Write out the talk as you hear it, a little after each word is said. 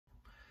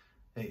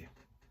Hey,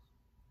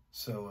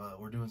 so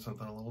we're doing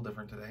something a little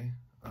different today.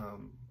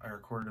 I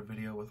recorded a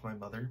video with my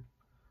mother.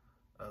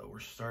 We're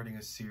starting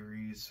a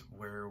series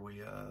where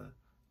we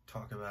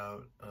talk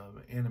about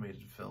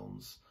animated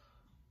films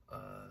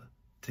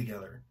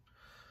together.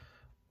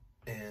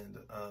 And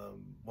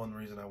one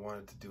reason I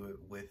wanted to do it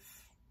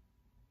with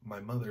my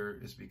mother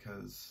is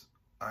because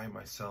I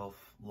myself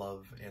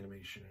love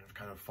animation and I've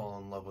kind of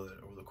fallen in love with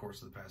it over the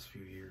course of the past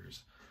few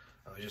years.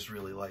 I just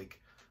really like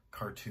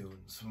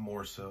cartoons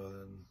more so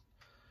than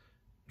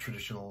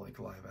traditional like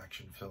live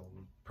action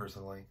film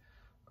personally,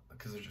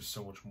 because there's just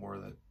so much more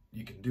that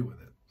you can do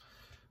with it,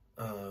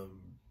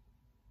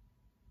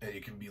 and you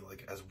can be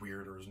like as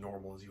weird or as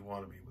normal as you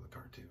want to be with a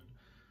cartoon.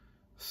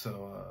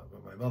 So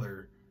but my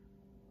mother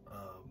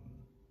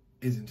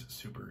isn't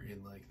super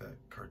in like that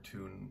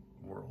cartoon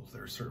world.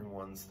 There are certain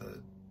ones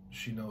that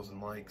she knows and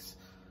likes.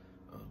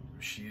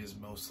 She is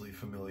mostly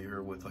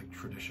familiar with like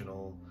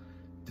traditional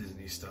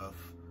Disney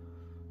stuff,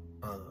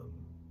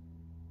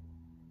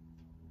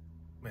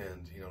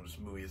 and just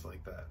movies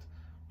like that.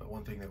 But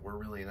one thing that we're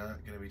really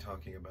not going to be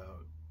talking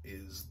about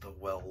is the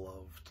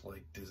well-loved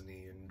like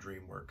Disney and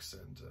DreamWorks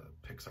and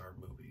Pixar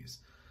movies.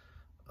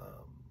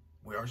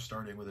 We are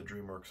starting with a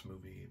DreamWorks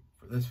movie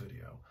for this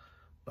video,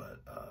 but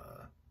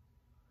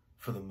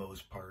for the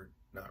most part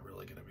not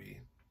really going to be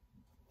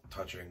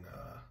touching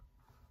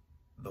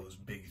those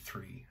big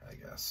three, I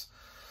guess.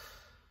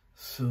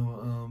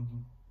 So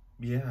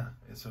yeah,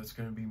 so it's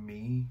going to be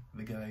me,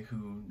 the guy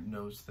who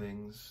knows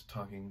things,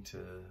 talking to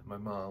my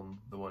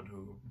mom, the one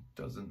who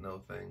doesn't know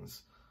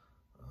things,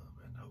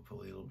 and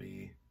hopefully it'll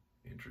be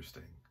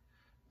interesting.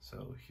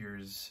 So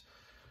here's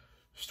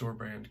store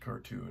brand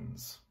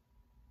cartoons.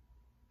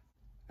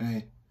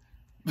 Hey.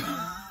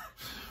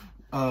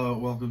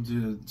 Welcome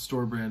to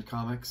Store Brand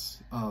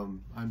Comics.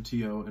 I'm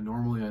Tio, and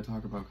normally I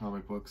talk about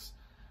comic books,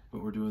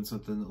 but we're doing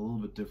something a little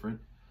bit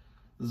different.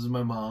 This is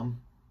my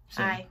mom.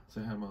 Hi.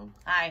 Say hi, Mom.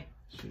 Hi.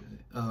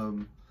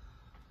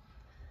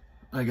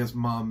 I guess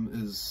Mom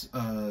is,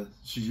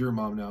 she's your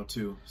mom now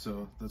too,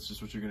 so that's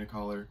just what you're gonna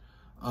call her.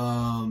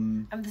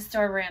 I'm the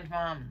store brand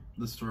mom.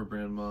 The store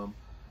brand mom,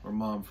 or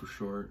mom for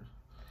short.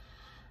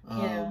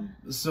 Yeah.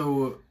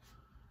 So,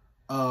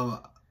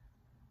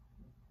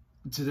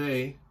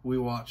 today we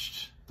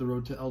watched The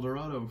Road to El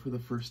Dorado for the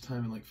first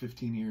time in like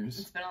 15 years.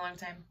 It's been a long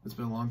time. It's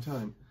been a long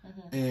time.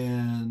 Mm-hmm.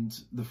 And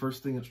the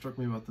first thing that struck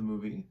me about the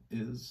movie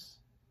is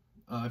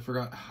I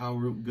forgot how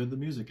good the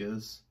music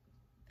is.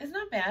 It's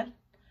not bad.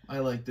 I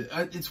liked it.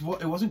 It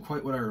wasn't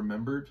quite what I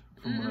remembered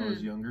from when I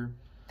was younger,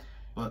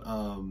 but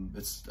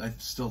I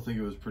still think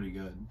it was pretty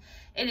good.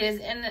 It is,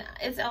 and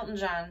it's Elton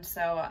John,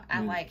 so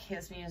I like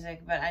his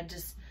music, but I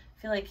just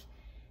feel like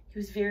he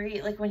was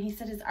very, like when he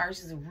said his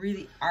R's is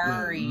really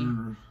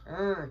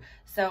R-y.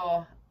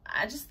 So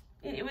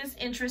it was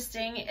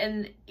interesting,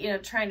 and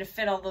trying to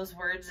fit all those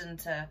words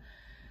into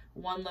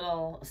one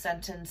little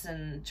sentence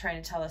and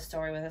trying to tell a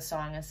story with a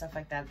song and stuff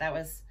like that. That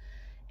was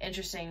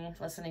interesting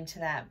listening to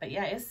that. But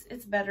yeah,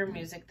 it's better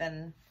music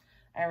than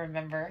I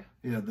remember.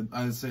 Yeah,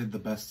 I would say the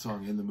best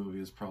song in the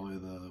movie is probably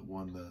the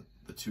one that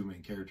the two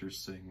main characters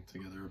sing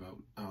together about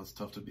how it's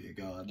tough to be a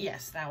god.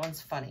 Yes, that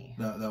one's funny.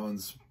 That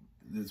one's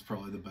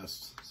probably the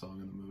best song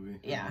in the movie.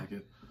 Yeah, I like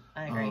it.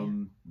 I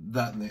agree.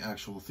 That and the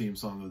actual theme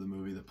song of the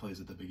movie that plays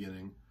at the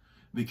beginning,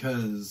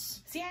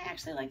 because see, I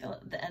actually like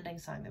the ending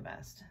song the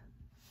best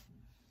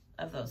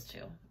of those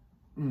two.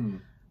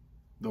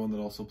 The one that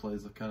also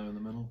plays kind of in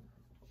the middle.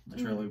 The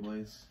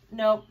Trailblaze?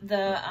 Nope,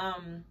 the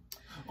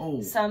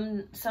oh,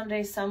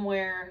 someday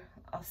somewhere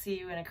I'll see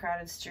you in a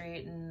crowded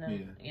street, and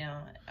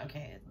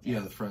okay.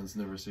 Yeah, the friends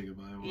never say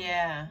goodbye.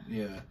 Yeah.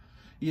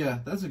 Yeah,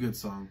 that's a good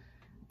song.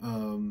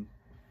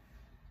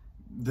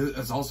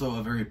 It's also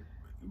a very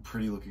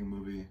pretty looking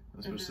movie,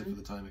 especially for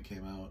the time it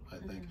came out, I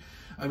think.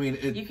 I mean,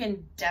 you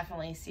can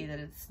definitely see that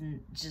it's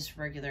just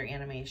regular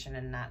animation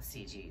and not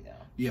CG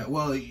though. Yeah,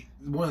 well,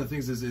 one of the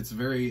things is it's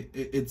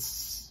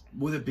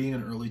with it being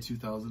an early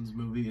 2000s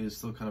movie, it is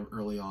still kind of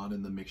early on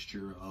in the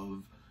mixture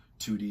of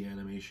 2D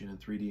animation and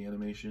 3D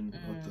animation,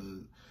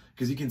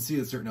 because you can see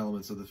that certain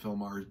elements of the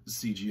film are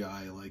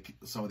CGI, like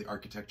some of the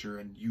architecture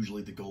and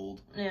usually the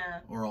gold,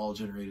 are all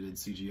generated in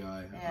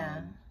CGI.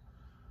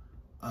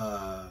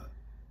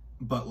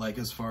 But like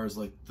as far as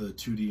like the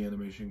 2D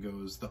animation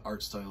goes, the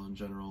art style in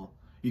general,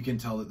 you can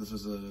tell that this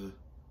is a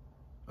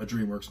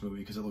DreamWorks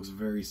movie because it looks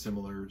very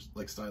similar,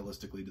 like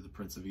stylistically, to the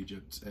Prince of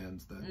Egypt and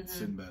that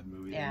Sinbad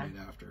movie they made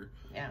after.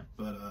 Yeah.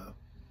 But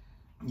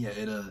yeah,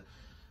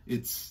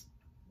 it's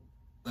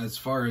as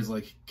far as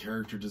like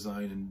character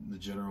design and the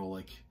general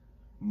like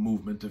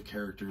movement of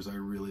characters, I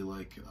really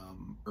like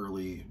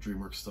early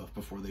DreamWorks stuff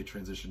before they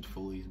transitioned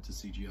fully into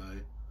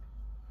CGI.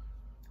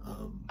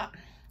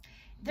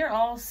 They're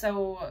all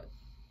so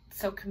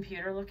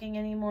computer looking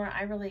anymore.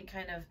 I really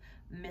kind of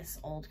miss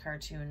old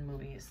cartoon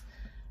movies.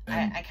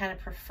 I kind of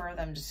prefer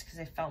them just because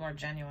they felt more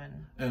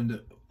genuine. And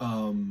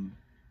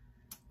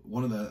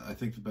one of I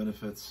think the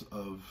benefits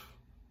of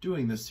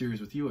doing this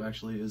series with you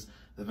actually is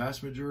the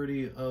vast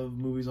majority of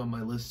movies on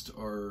my list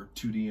are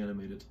 2D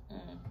animated.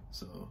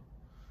 So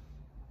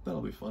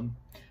That'll be fun.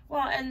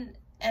 Well, and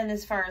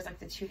as far as like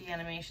the 2D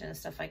animation and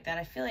stuff like that,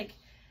 I feel like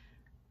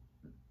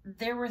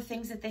there were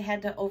things that they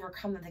had to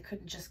overcome that they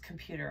couldn't just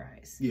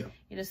computerize. Yeah.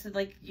 You know, so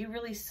like you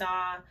really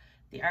saw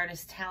the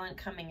artist's talent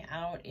coming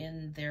out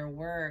in their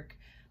work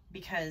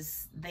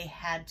because they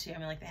had to. I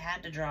mean, like they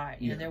had to draw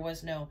it. You know, there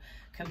was no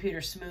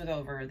computer smooth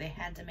over. They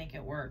had to make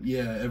it work.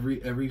 Yeah,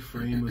 every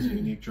frame was a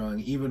unique drawing,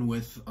 even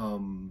with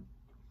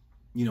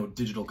you know,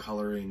 digital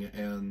coloring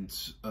and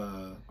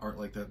art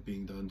like that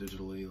being done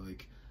digitally.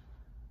 Like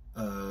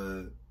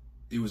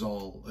it was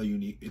all a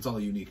unique. It's all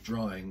a unique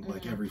drawing.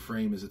 Like every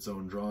frame is its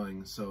own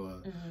drawing.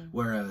 So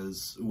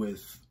whereas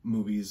with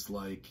movies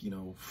like, you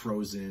know,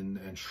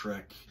 Frozen and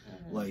Shrek,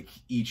 like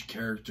each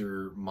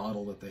character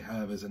model that they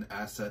have is an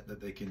asset that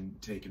they can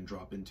take and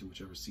drop into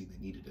whichever scene they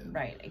need it in.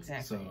 Right.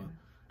 Exactly. So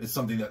it's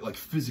something that like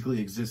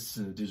physically exists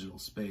in a digital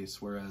space.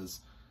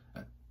 Whereas,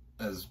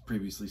 as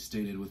previously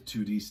stated with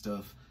 2D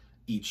stuff,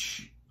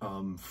 each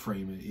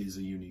frame is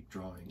a unique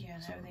drawing. Yeah,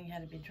 and everything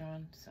had to be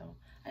drawn. So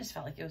I just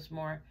felt like it was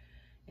more.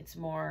 It's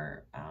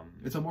more...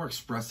 it's a more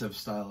expressive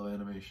style of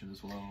animation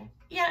as well.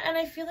 Yeah, and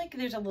I feel like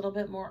there's a little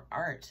bit more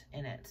art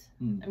in it.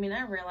 I mean,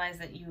 I realize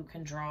that you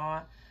can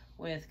draw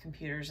with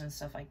computers and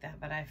stuff like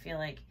that, but I feel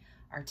like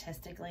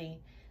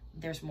artistically,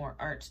 there's more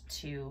art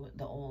to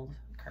the old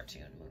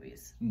cartoon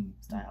movies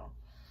style.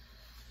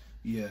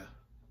 Yeah.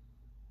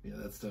 Yeah,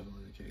 that's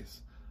definitely the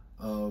case.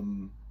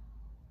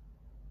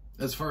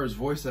 As far as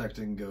voice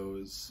acting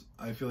goes,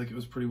 I feel like it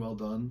was pretty well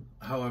done.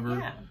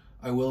 However...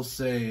 I will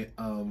say,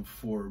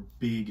 for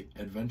big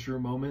adventure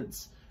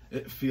moments,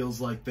 it feels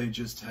like they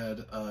just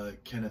had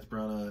Kenneth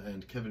Branagh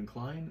and Kevin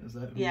Kline. Is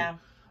that who? Yeah.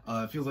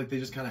 It feels like they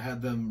just kind of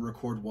had them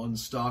record one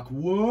stock.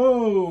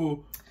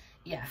 Whoa.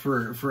 Yeah.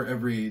 For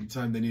every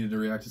time they needed to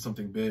react to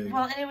something big.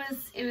 Well, and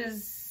it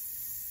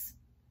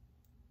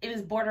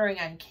was bordering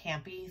on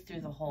campy through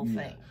the whole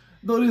thing.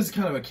 Though it is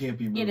kind of a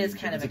campy movie. It is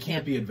kind of a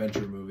campy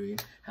adventure movie.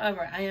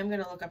 However, I am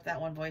going to look up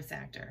that one voice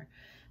actor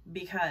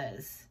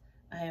because.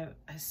 I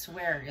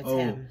swear it's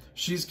him.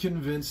 She's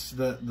convinced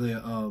that the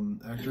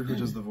actor who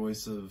does the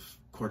voice of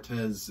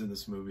Cortez in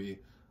this movie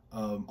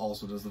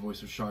also does the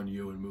voice of Shan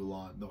Yu in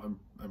Mulan, though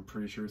I'm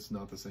pretty sure it's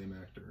not the same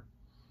actor.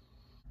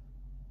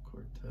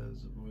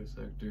 Cortez, voice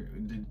actor.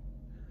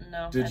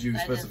 Did you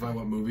specify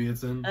what movie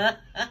it's in?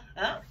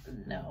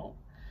 No.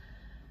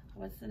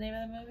 What's the name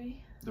of the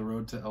movie? The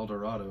Road to El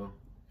Dorado.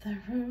 The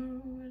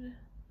Road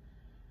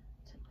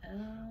to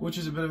El Which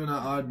is a bit of an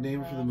odd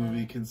name for the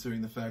movie,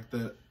 considering the fact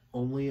that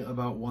only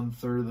about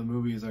 1/3 of the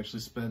movie is actually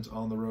spent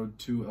on the road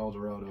to El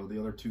Dorado. The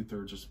other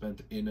 2/3 are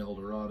spent in El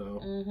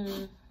Dorado.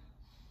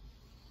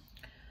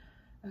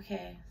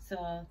 Okay,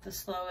 so the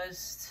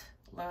slowest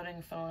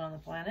loading phone on the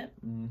planet.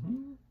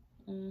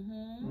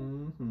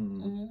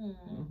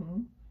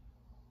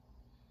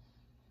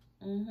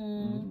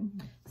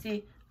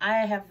 See,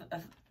 I have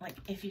like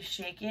if you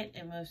shake it,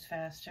 it moves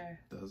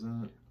faster.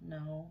 Doesn't it?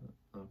 No.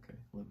 Okay,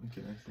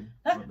 can I see?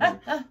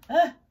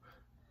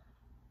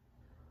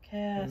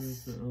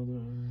 Yes.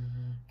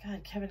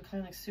 God, Kevin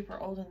Kline looks super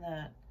old in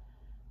that.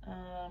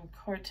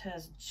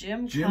 Cortez,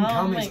 Jim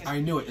Cummings.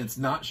 I knew it. It's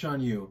not Shan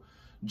Yu.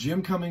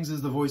 Jim Cummings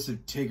is the voice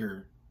of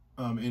Tigger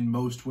in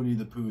most Winnie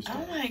the Pooh stuff.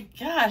 Oh my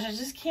gosh, I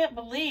just can't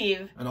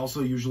believe. And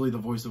also usually the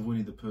voice of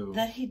Winnie the Pooh.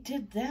 That he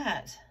did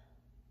that.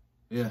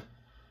 Yeah.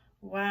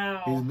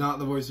 Wow. He's not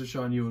the voice of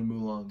Shan Yu in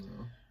Mulan,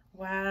 though.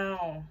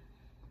 Wow.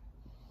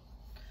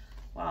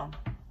 Well,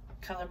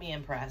 color me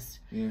impressed.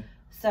 Yeah.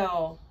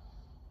 So...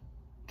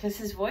 Because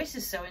his voice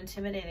is so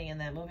intimidating in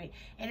that movie.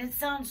 And it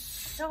sounds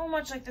so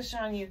much like the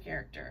Shan Yu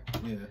character.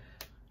 Yeah.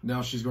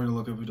 Now she's going to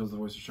look up who does the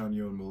voice of Shan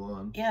Yu in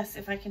Mulan. Yes,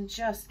 if I can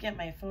just get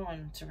my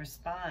phone to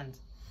respond.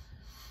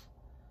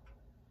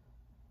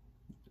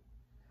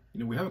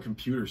 You know, we have a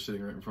computer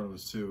sitting right in front of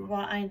us, too.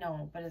 Well, I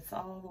know, but it's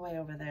all the way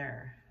over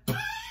there.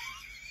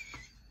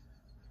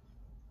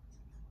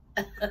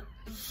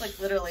 It's like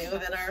literally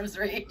within arm's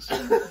reach.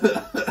 It's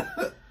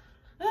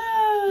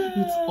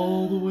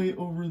all the way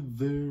over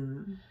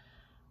there.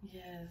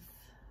 Yes.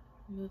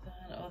 Move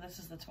on. Oh, this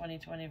is the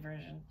 2020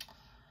 version.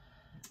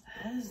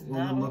 That is we'll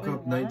not look what we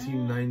up want.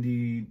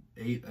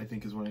 1998, I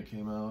think is when it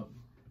came out.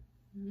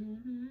 Move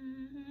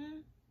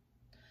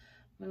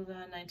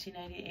on,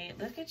 1998.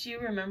 Look at you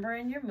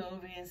remembering your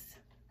movies.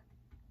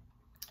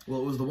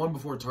 Well, it was the one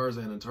before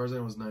Tarzan, and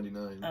Tarzan was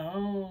 99.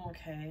 Oh,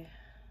 okay.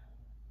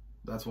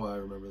 That's why I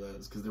remember that.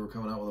 It's because they were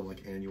coming out with them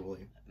like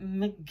annually.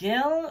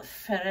 Miguel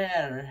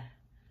Ferrer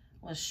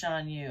was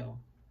Shan Yu.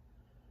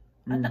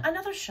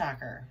 Another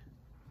shocker.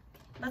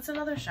 That's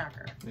another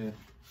shocker. Yeah.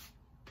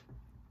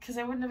 Because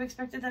I wouldn't have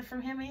expected that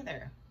from him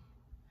either.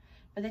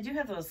 But they do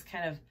have those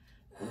kind of...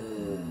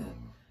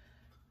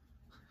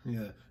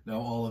 Yeah. Now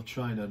all of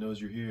China knows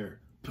you're here.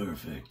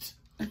 Perfect.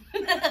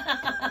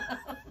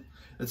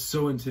 That's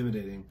so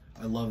intimidating.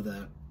 I love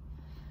that.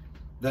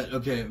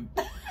 Okay,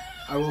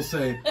 I will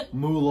say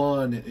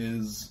Mulan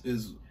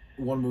is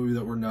one movie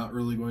that we're not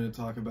really going to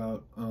talk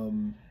about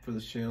for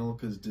this channel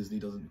because Disney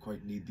doesn't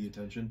quite need the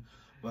attention.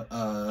 But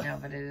no,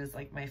 but it is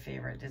like my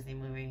favorite Disney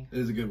movie. It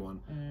is a good one.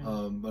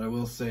 But I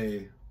will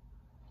say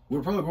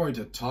we're probably going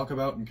to talk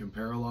about and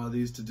compare a lot of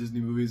these to Disney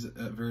movies at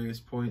various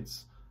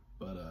points,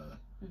 but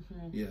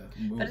yeah.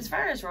 But as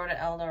far as Road to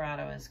El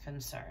Dorado is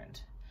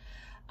concerned,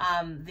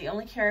 the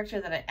only character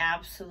that I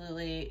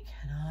absolutely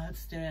cannot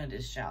stand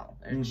is Shell.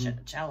 Or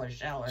Shell,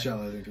 Shell,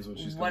 I think is what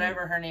she's called.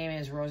 Whatever her name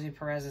is, Rosie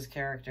Perez's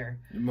character.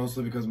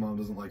 Mostly because Mom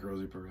doesn't like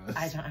Rosie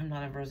Perez. I'm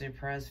not a Rosie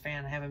Perez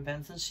fan. I haven't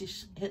been since she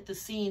hit the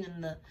scene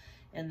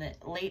in the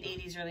late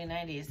 80s, early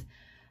 90s.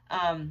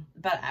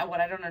 But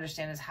what I don't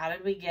understand is, how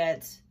did we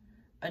get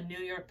a New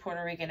York,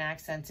 Puerto Rican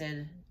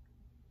accented,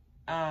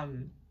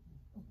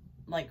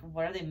 like,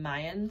 what are they,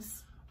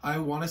 Mayans? I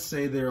want to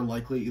say they're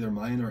likely either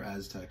Mayan or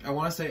Aztec. I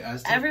want to say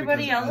Aztec.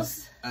 Everybody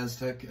else?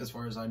 Aztec, as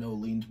far as I know,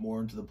 leaned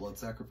more into the blood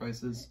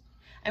sacrifices.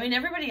 I mean,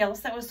 everybody else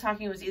that was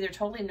talking was either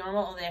totally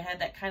normal or they had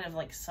that kind of,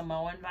 like,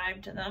 Samoan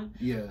vibe to them.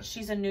 Yeah.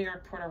 She's a New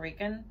York, Puerto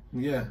Rican.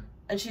 Yeah.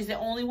 And she's the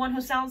only one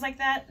who sounds like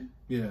that?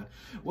 Yeah.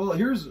 Well,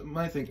 here's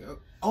my thing.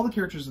 All the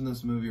characters in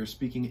this movie are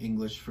speaking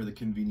English for the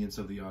convenience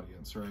of the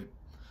audience, right?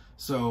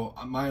 So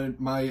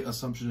my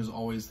assumption is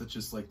always that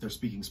just, like, they're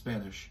speaking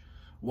Spanish.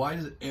 Why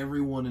does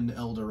everyone in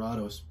El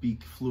Dorado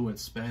speak fluent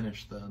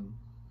Spanish then?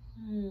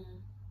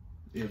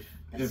 If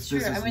this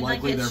is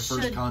likely their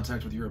first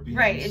contact with Europeans.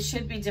 Right, it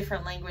should be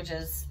different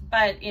languages.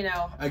 But, you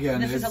know,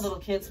 again, this is a little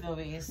kids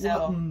movie,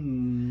 so...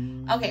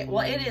 Okay,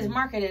 well, it is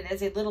marketed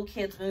as a little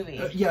kids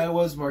movie. Yeah, it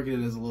was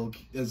marketed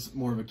as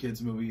more of a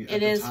kids movie.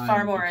 It is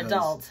far more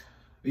adult.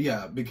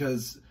 Yeah,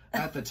 because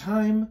at the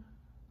time,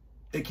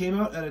 it came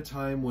out at a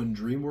time when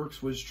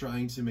DreamWorks was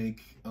trying to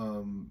make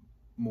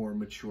more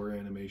mature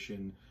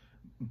animation,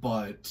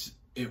 but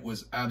it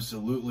was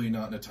absolutely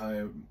not in a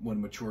time when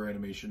mature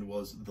animation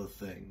was the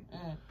thing.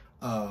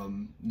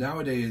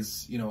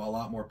 Nowadays, you know, a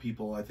lot more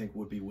people, I think,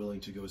 would be willing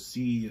to go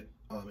see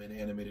an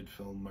animated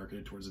film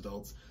marketed towards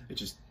adults. It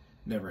just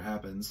never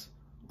happens.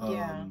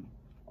 Yeah.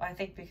 Well, I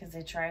think because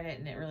they tried it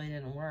and it really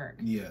didn't work.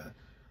 Yeah.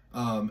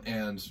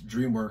 And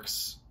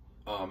DreamWorks,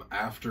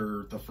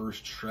 after the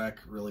first Shrek,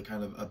 really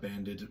kind of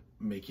abandoned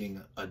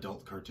making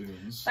adult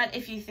cartoons. But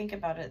if you think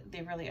about it,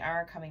 they really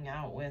are coming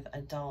out with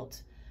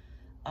adult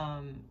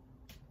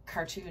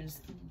cartoons,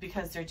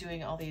 because they're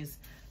doing all these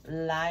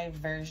live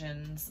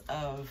versions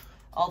of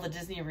all the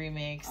Disney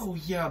remakes. Oh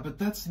yeah, but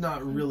that's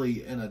not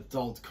really an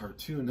adult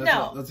cartoon.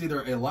 That's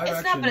either a live action.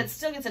 It's not, but it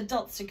still gets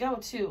adults to go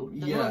to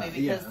the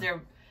movie because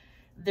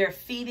they're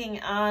feeding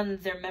on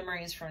their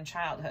memories from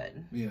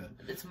childhood. Yeah,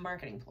 it's a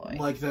marketing ploy.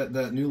 Like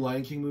that new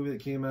Lion King movie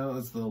that came out.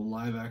 That's the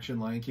live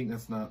action Lion King.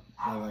 That's not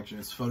live action.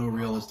 It's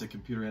photorealistic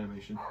computer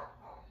animation.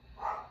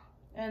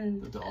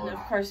 And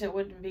of course, it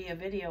wouldn't be a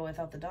video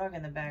without the dog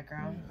in the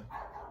background. Yeah.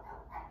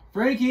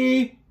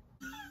 Frankie!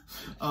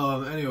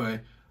 Anyway,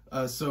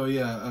 so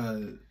yeah,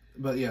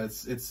 but yeah,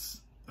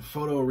 it's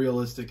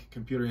photorealistic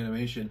computer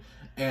animation,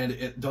 and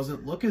it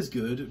doesn't look as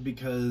good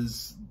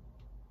because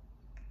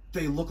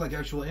they look like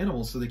actual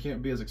animals, so they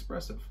can't be as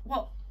expressive.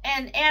 Well,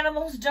 and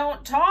animals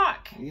don't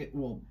talk. Yeah,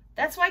 well,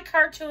 that's why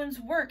cartoons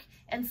work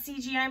and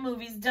CGI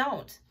movies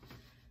don't.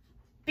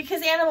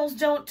 Because animals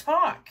don't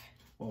talk.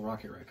 Well,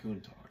 Rocket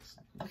Raccoon talks.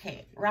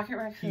 Okay, Rocket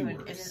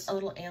Raccoon is a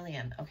little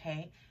alien,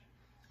 okay?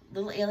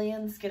 Little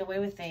aliens get away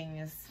with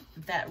things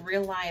that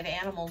real live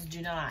animals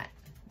do not.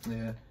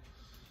 Yeah.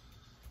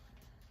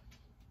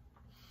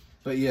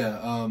 But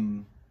yeah,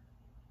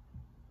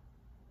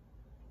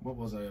 what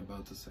was I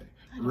about to say?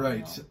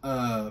 Right.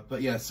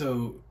 But yeah,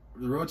 so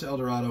The Road to El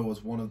Dorado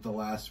was one of the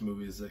last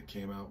movies that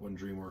came out when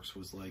DreamWorks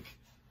was like,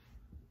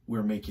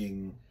 we're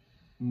making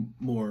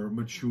more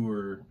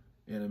mature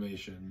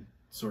animation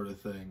sort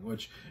of thing,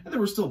 and there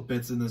were still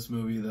bits in this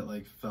movie that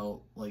like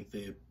felt like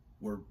they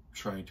were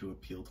trying to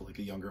appeal to like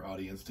a younger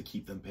audience to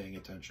keep them paying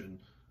attention,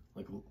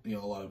 like, you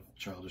know, a lot of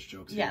childish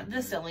jokes. Yeah,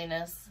 the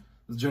silliness,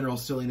 the general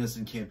silliness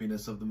and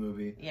campiness of the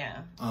movie.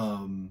 Yeah.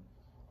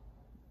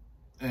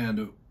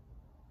 And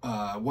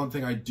one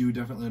thing I do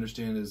definitely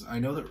understand is I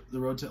know that The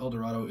Road to El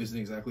Dorado isn't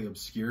exactly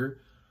obscure,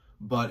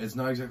 but it's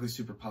not exactly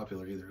super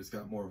popular either. It's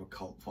got more of a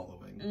cult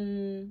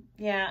following.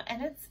 Yeah,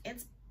 and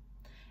it's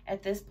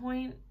at this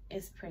point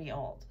is pretty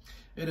old.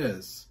 It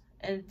is.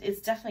 And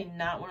it's definitely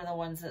not one of the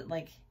ones that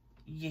like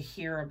you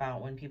hear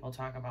about when people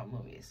talk about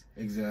movies.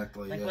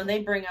 Exactly. Like when they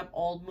bring up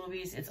old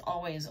movies, it's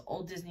always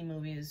old Disney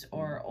movies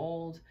or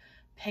old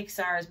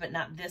Pixar's, but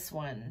not this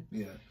one.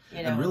 Yeah.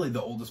 You know? And really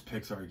the oldest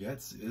Pixar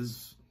gets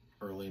is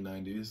early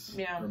 90s.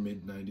 Yeah. Or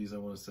mid 90s, I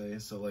want to say.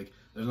 So like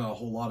there's not a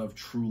whole lot of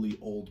truly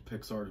old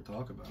Pixar to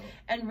talk about.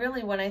 And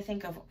really when I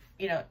think of,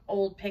 you know,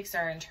 old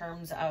Pixar in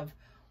terms of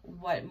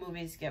what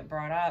movies get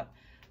brought up,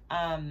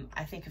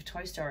 I think of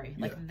Toy Story.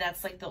 Like,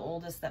 that's like the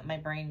oldest that my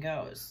brain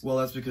goes. Well,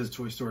 that's because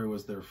Toy Story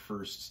was their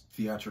first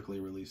theatrically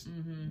released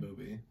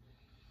movie.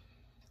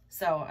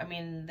 So, I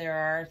mean, there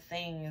are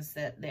things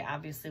that they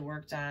obviously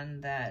worked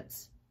on that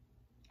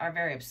are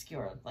very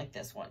obscure, like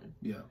this one.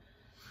 Yeah.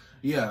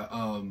 Yeah,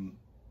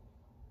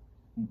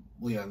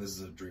 well, yeah, this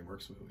is a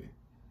DreamWorks movie.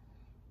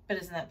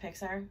 But isn't that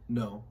Pixar?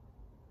 No.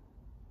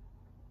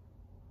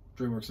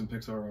 DreamWorks and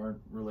Pixar aren't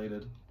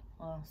related.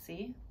 Well,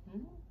 see?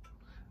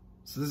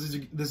 So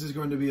this is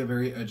going to be a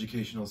very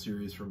educational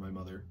series for my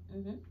mother.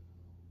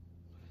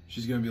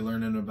 She's going to be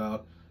learning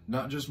about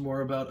not just more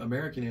about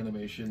American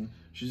animation.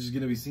 She's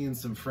going to be seeing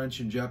some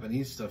French and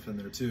Japanese stuff in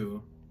there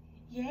too.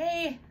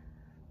 Yay!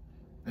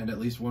 And at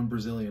least one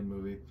Brazilian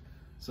movie.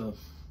 So,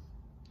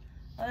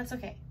 well, that's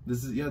okay. I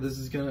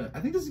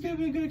think this is gonna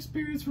be a good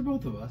experience for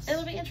both of us.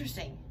 It'll be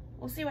interesting.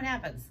 We'll see what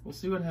happens. We'll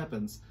see what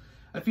happens.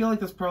 I feel like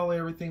that's probably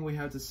everything we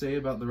have to say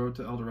about The Road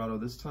to El Dorado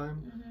this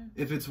time. Mm-hmm.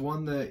 If it's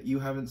one that you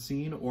haven't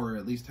seen, or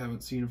at least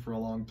haven't seen for a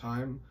long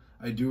time,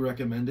 I do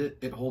recommend it.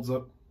 It holds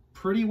up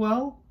pretty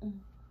well.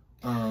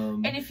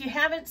 And if you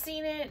haven't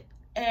seen it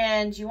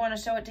and you want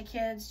to show it to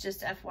kids,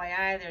 just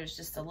FYI, there's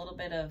just a little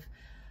bit of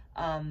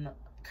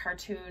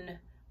cartoon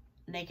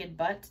naked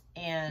butt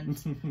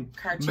and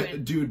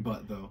cartoon dude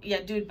butt though.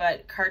 Yeah, dude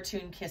butt,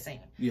 cartoon kissing.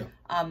 Yeah.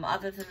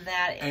 Other than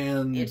that,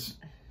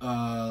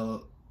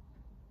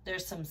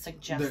 there's some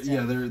suggestive.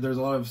 There's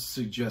a lot of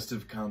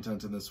suggestive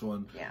content in this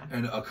one. Yeah.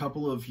 And a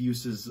couple of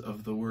uses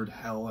of the word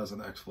hell as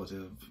an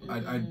expletive.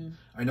 Mm-hmm.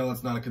 I know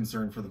that's not a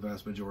concern for the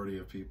vast majority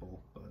of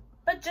people,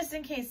 but just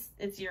in case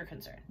it's your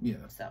concern.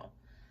 Yeah. So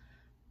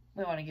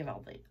we want to give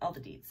all the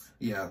deets.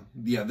 Yeah.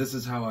 This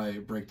is how I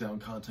break down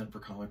content for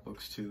comic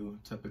books too,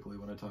 typically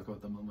when I talk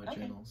about them on my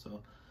channel.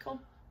 So cool.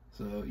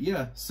 So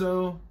yeah,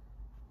 so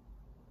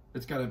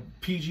it's got a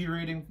PG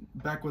rating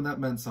back when that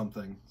meant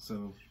something.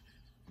 So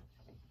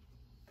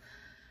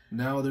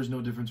now there's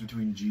no difference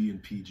between G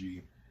and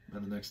PG,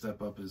 and the next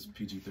step up is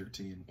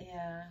PG-13.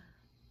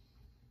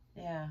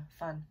 Yeah,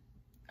 fun.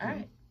 All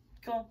right,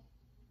 cool.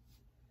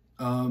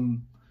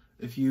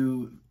 If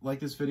you like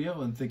this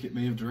video and think it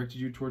may have directed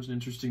you towards an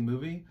interesting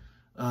movie,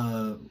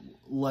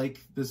 like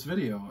this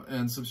video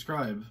and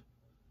subscribe.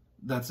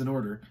 That's in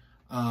order.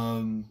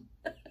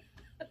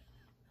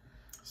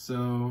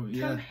 So,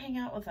 yeah. Come hang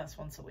out with us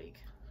once a week.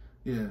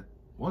 Yeah,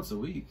 once a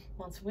week.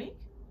 Once a week?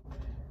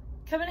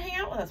 Come and hang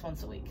out with us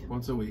once a week.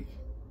 Once a week.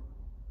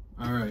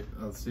 All right,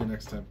 I'll see you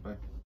next time. Bye.